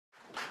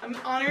I'm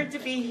honored to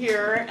be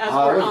here as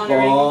I we're was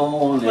honoring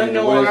born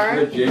Lenore. in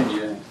West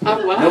Virginia, Wow.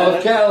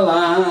 North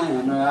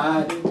Carolina,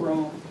 I did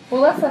wrong.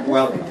 Well, that's a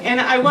Well,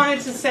 And I wanted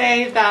to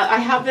say that I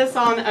have this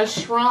on a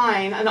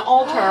shrine, an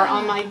altar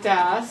on my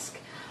desk,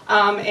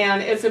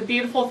 and it's a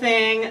beautiful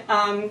thing.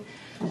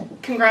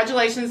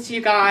 Congratulations to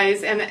you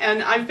guys, and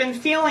I've been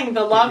feeling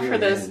the love for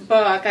this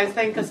book, I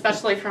think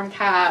especially from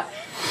Kat.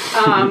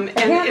 And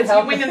it's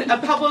when a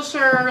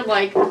publisher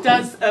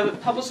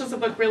publishes a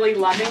book really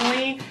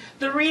lovingly,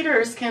 the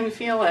readers can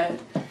feel it.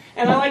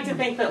 And I like to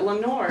think that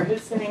Lenore,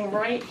 who's sitting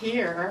right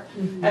here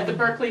at the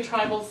Berkeley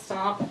Tribal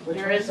Stomp,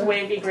 there is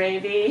Wavy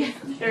Gravy,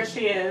 there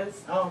she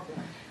is. Oh,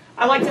 okay.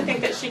 I like to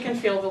think that she can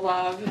feel the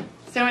love.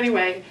 So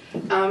anyway,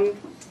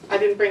 I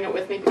didn't bring it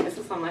with me because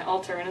it's on my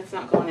altar and it's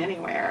not going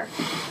anywhere.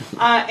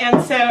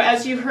 And so,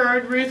 as you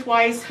heard, Ruth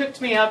Weiss hooked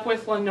me up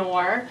with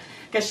Lenore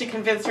because she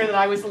convinced her that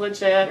I was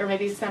legit, or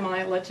maybe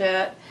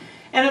semi-legit.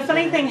 And a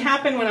funny thing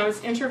happened when I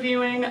was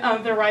interviewing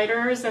the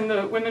writers and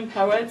the women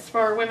poets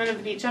for Women of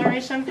the Beat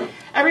Generation.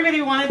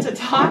 Everybody wanted to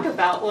talk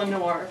about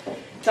Lenore.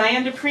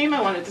 Diane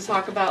DePrima wanted to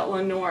talk about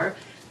Lenore.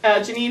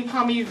 Janine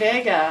Palmy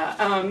Vega,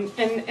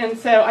 and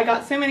so I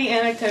got so many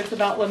anecdotes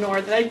about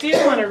Lenore that I do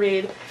want to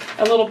read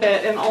a little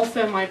bit, and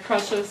also my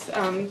precious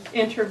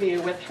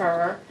interview with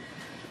her.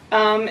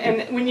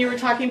 And when you were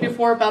talking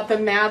before about the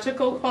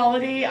magical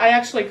quality, I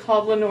actually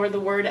called Lenore the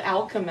word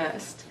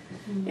alchemist.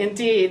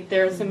 Indeed,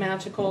 there's a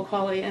magical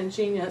quality and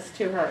genius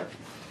to her.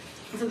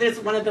 So there's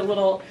one of the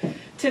little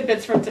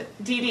tidbits from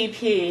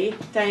DDP,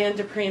 Diane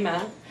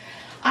DePrima.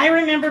 I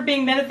remember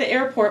being met at the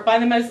airport by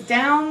the most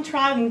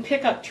downtrodden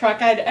pickup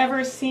truck I'd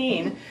ever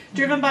seen,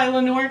 driven by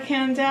Lenore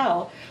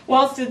Kandel,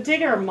 whilst a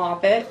digger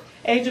moppet,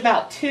 age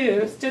about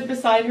 2, stood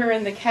beside her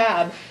in the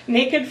cab,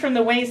 naked from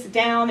the waist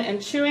down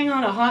and chewing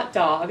on a hot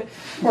dog,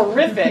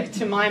 horrific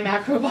to my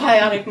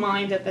macrobiotic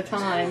mind at the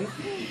time.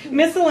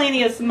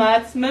 Miscellaneous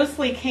mutts,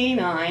 mostly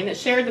canine,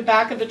 shared the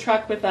back of the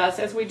truck with us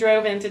as we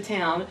drove into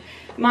town.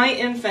 My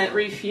infant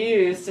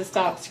refused to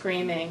stop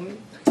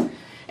screaming.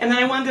 And then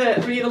I wanted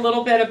to read a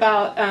little bit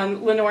about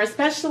Lenore,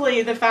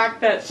 especially the fact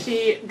that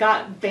she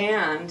got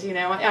banned. You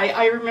know,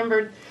 I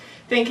remembered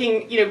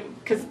thinking, you know,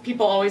 because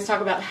people always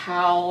talk about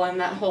Howl and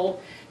that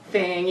whole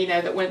thing, you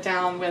know, that went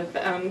down with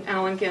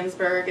Allen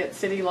Ginsberg at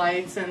City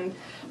Lights and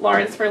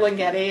Lawrence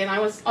Ferlinghetti. And I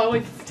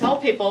always tell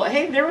people,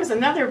 hey, there was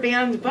another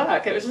banned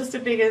book. It was just a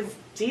big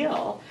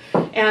deal.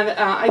 And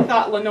I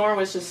thought Lenore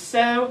was just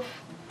so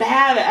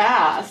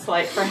badass,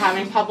 like, for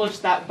having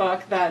published that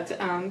book that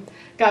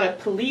got a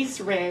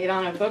police raid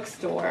on a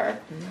bookstore.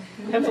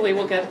 Hopefully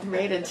we'll get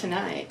raided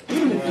tonight.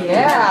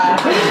 Yeah.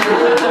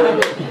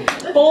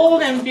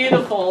 Bold and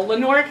beautiful,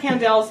 Lenore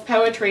Kandel's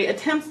poetry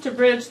attempts to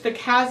bridge the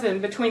chasm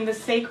between the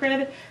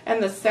sacred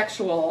and the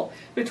sexual,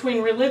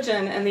 between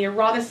religion and the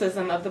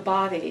eroticism of the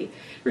body.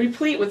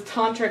 Replete with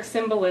tantric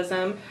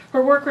symbolism,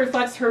 her work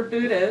reflects her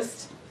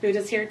Buddhist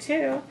here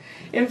too,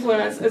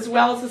 influence, as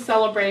well as the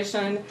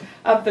celebration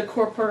of the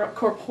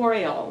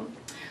corporeal.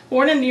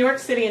 Born in New York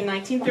City in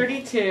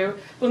 1932,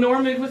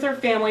 Lenore moved with her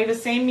family the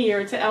same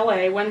year to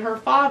LA when her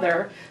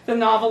father, the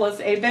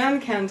novelist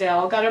Evan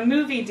Kandel, got a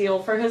movie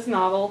deal for his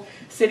novel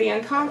City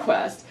and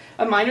Conquest,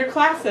 a minor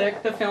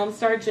classic. The film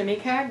starred Jimmy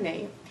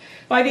Cagney.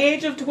 By the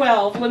age of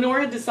 12, Lenore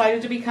had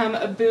decided to become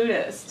a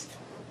Buddhist.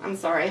 I'm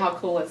sorry, how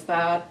cool is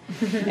that?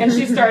 And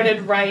she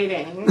started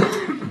writing.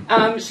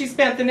 She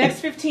spent the next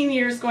 15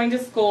 years going to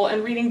school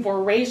and reading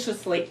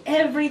voraciously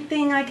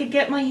everything I could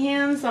get my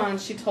hands on,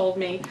 she told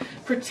me,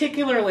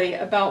 particularly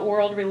about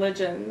world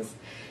religions.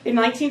 In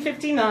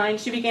 1959,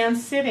 she began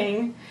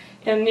sitting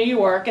in New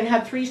York and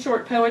had 3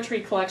 short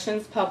poetry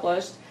collections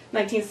published. In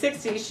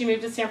 1960, she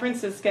moved to San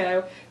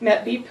Francisco,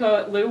 met beat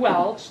poet Lou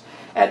Welch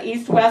at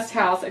East West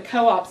House, a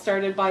co-op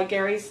started by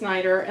Gary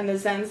Snyder and the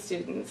Zen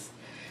students.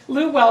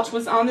 Lou Welch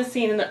was on the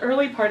scene in the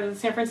early part of the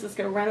San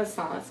Francisco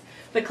Renaissance,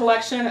 the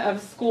collection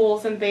of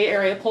schools in the Bay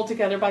Area pulled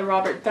together by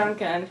Robert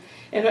Duncan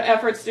in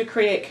efforts to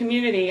create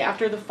community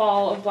after the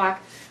fall of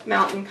Black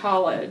Mountain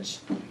College.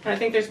 And I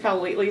think there's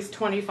probably at least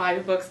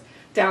 25 books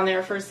down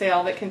there for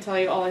sale that can tell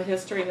you all the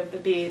history of the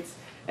beats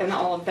and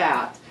all of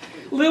that.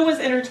 Lou was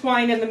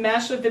intertwined in the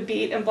mesh of the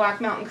beat and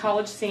Black Mountain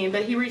College scene,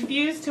 but he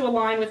refused to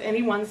align with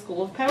any one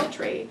school of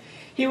poetry.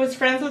 He was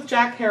friends with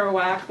Jack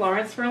Kerouac,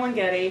 Lawrence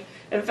Ferlinghetti,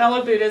 and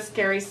fellow Buddhist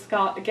Gary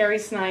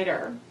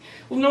Snyder.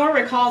 Lenore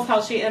recalls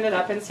how she ended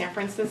up in San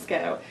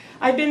Francisco.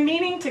 I'd been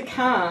meaning to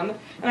come,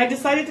 and I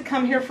decided to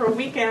come here for a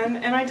weekend,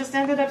 and I just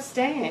ended up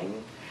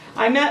staying.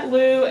 I met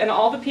Lou and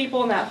all the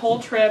people in that whole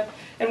trip,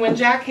 and when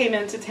Jack came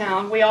into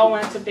town, we all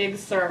went to Big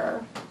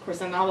Sur. Of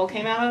course, a novel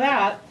came out of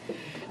that.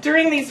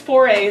 During these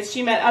forays,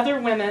 she met other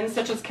women,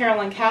 such as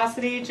Carolyn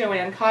Cassidy,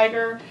 Joanne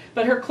Kiger,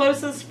 but her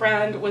closest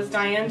friend was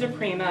Diane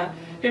DePrima,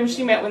 whom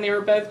she met when they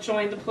were both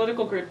joined the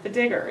political group The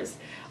Diggers.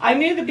 I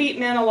knew the beat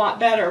men a lot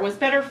better, was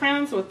better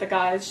friends with the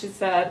guys, she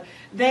said.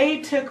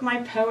 They took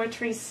my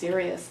poetry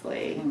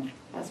seriously,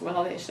 as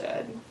well they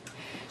should.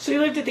 She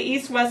lived at the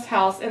East West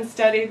House and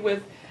studied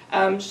with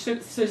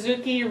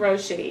Suzuki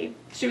Roshi.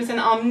 She was an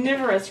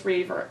omnivorous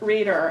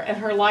reader, and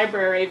her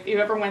library, if you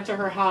ever went to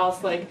her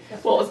house, it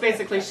was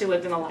basically she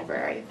lived in a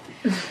library.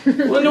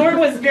 Lenore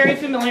was very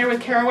familiar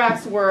with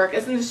Kerouac's work,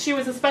 and she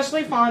was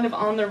especially fond of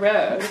On the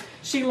Road.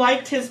 She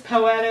liked his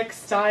poetic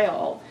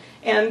style,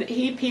 and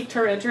he piqued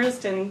her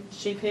interest, and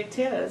she piqued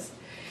his.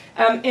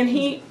 And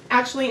he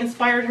actually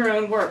inspired her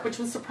own work, which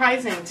was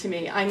surprising to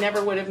me. I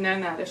never would have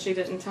known that if she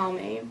didn't tell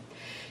me.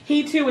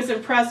 He, too, was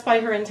impressed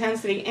by her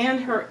intensity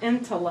and her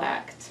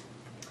intellect.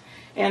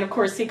 And, of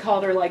course, he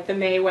called her the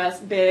Mae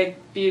West big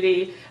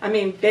beauty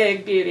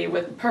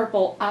with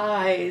purple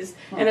eyes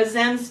and a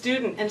Zen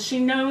student. And she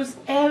knows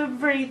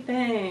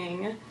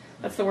everything.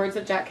 That's the words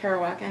of Jack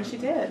Kerouac, and she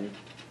did.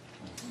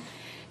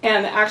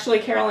 And actually,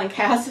 Carolyn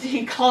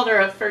Cassidy called her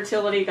a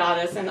fertility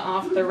goddess and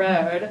Off the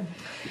Road.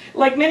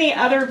 Like many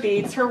other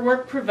beats, her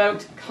work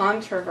provoked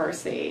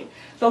controversy.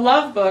 The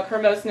Love Book,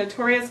 her most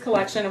notorious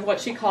collection of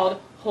what she called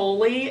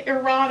holy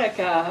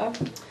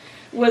erotica,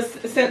 was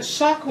sent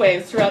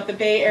shockwaves throughout the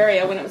Bay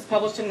Area when it was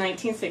published in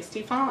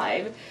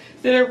 1965.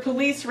 There were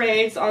police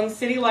raids on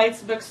City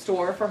Lights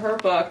bookstore for her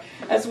book,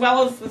 as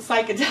well as the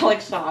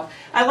psychedelic shop.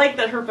 I like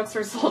that her books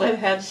are sold at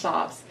head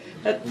shops.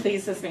 That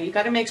pleases me. You've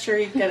got to make sure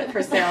you get it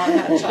for sale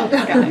at head shops,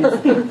 guys.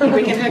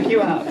 We can hook you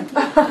up.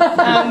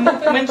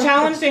 When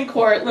challenged in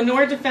court,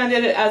 Lenore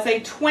defended it as a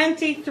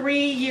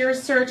 23-year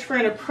search for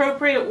an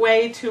appropriate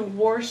way to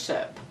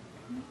worship.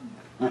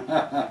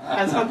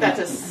 I just want that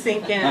to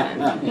sink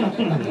in.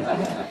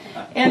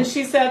 And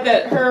she said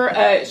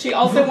that she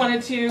also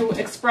wanted to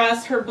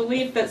express her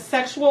belief that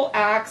sexual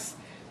acts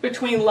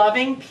between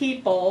loving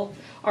people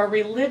are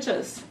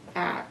religious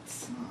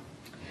acts.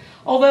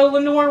 Although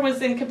Lenore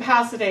was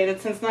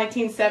incapacitated since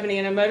 1970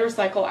 in a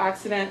motorcycle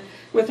accident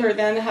with her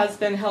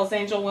then-husband, Hell's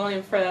Angel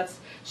William Fritz,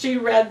 she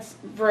read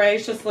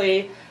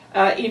voraciously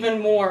even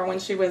more when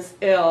she was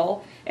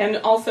ill, and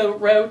also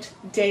wrote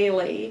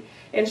daily.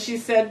 And she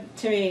said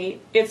to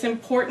me, "It's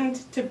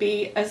important to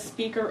be a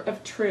speaker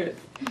of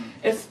truth,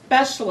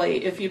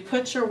 especially if you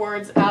put your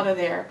words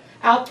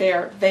out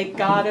there, they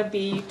gotta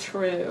be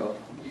true."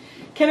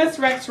 Kenneth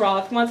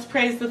Rexroth once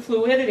praised the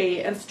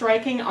fluidity and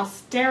striking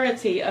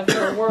austerity of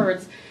her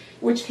words,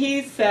 which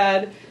he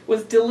said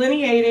was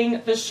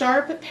delineating the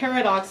sharp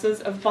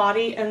paradoxes of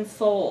body and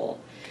soul.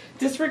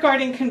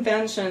 Disregarding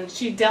convention,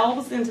 she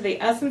delves into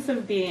the essence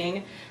of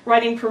being,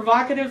 writing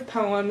provocative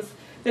poems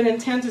that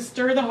intend to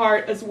stir the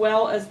heart as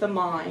well as the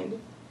mind.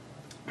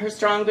 Her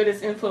strong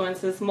Buddhist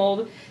influences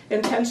mold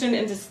intention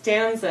into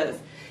stanzas,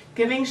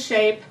 giving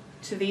shape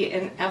to the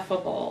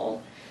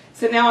ineffable.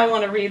 So now I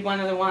want to read one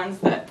of the ones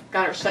that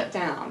got her shut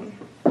down.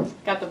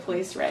 Got the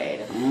police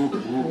raid.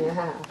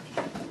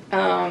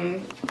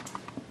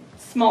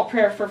 Small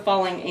Prayer for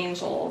Falling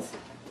Angels.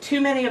 Too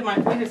many of my...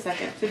 Wait a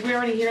second. Did we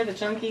already hear the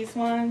Junkies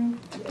one?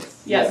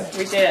 Yes,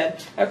 we did.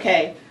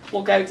 Okay,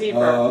 we'll go deeper.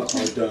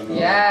 I don't know.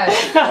 Yes.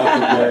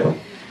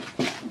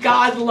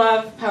 God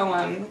love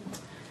poem.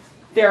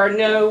 There are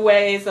no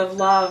ways of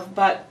love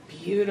but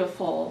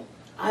beautiful.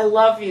 I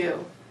love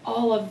you,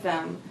 all of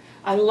them.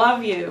 I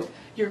love you.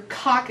 Your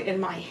cock in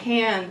my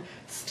hand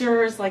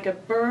stirs like a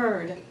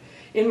bird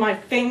in my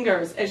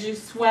fingers as you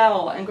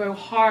swell and grow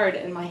hard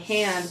in my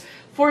hand,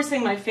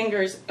 forcing my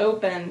fingers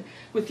open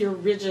with your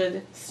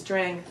rigid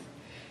strength.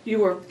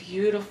 You are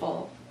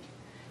beautiful.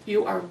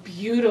 You are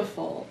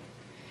beautiful.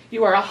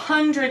 You are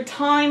 100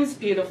 times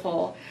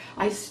beautiful.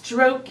 I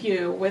stroke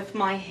you with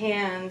my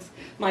hands,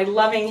 my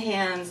loving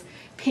hands,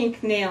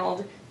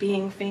 pink-nailed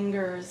being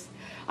fingers.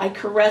 I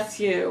caress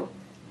you.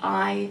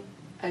 I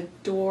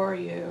adore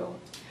you.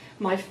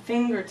 My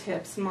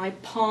fingertips, my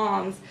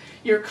palms,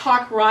 your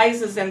cock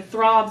rises and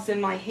throbs in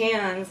my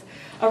hands,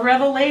 a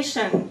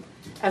revelation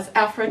as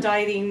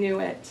Aphrodite knew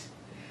it.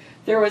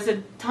 There was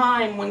a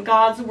time when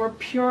gods were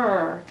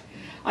purer.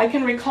 I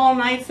can recall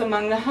nights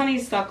among the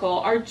honeysuckle,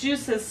 our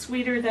juices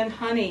sweeter than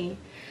honey.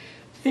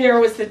 There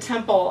was the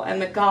temple, and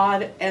the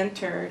god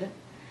entered.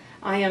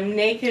 I am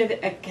naked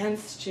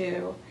against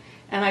you,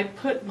 and I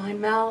put my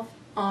mouth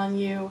on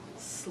you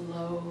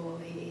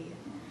slowly.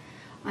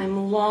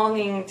 I'm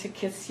longing to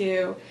kiss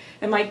you,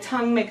 and my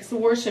tongue makes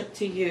worship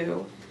to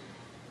you.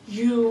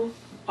 You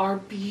are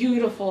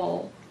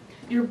beautiful.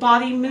 Your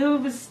body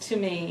moves to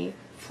me,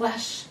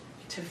 flesh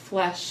to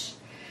flesh,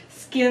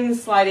 skin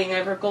sliding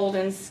over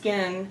golden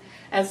skin,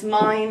 as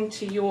mine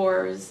to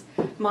yours,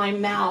 my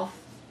mouth,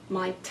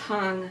 my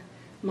tongue,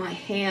 my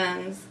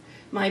hands,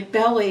 my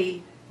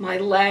belly, my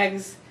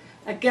legs,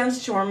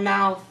 against your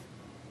mouth,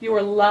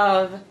 your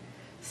love,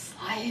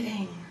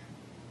 sliding,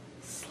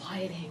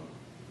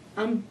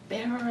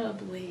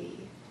 unbearably.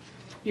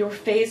 Your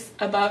face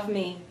above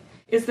me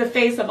is the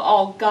face of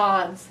all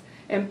gods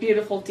and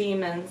beautiful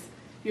demons.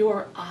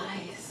 Your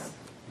eyes.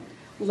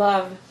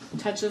 Love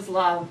touches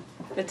love.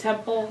 The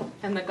temple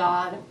and the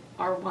God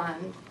are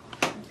one.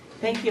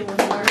 Thank you,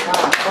 Lenore.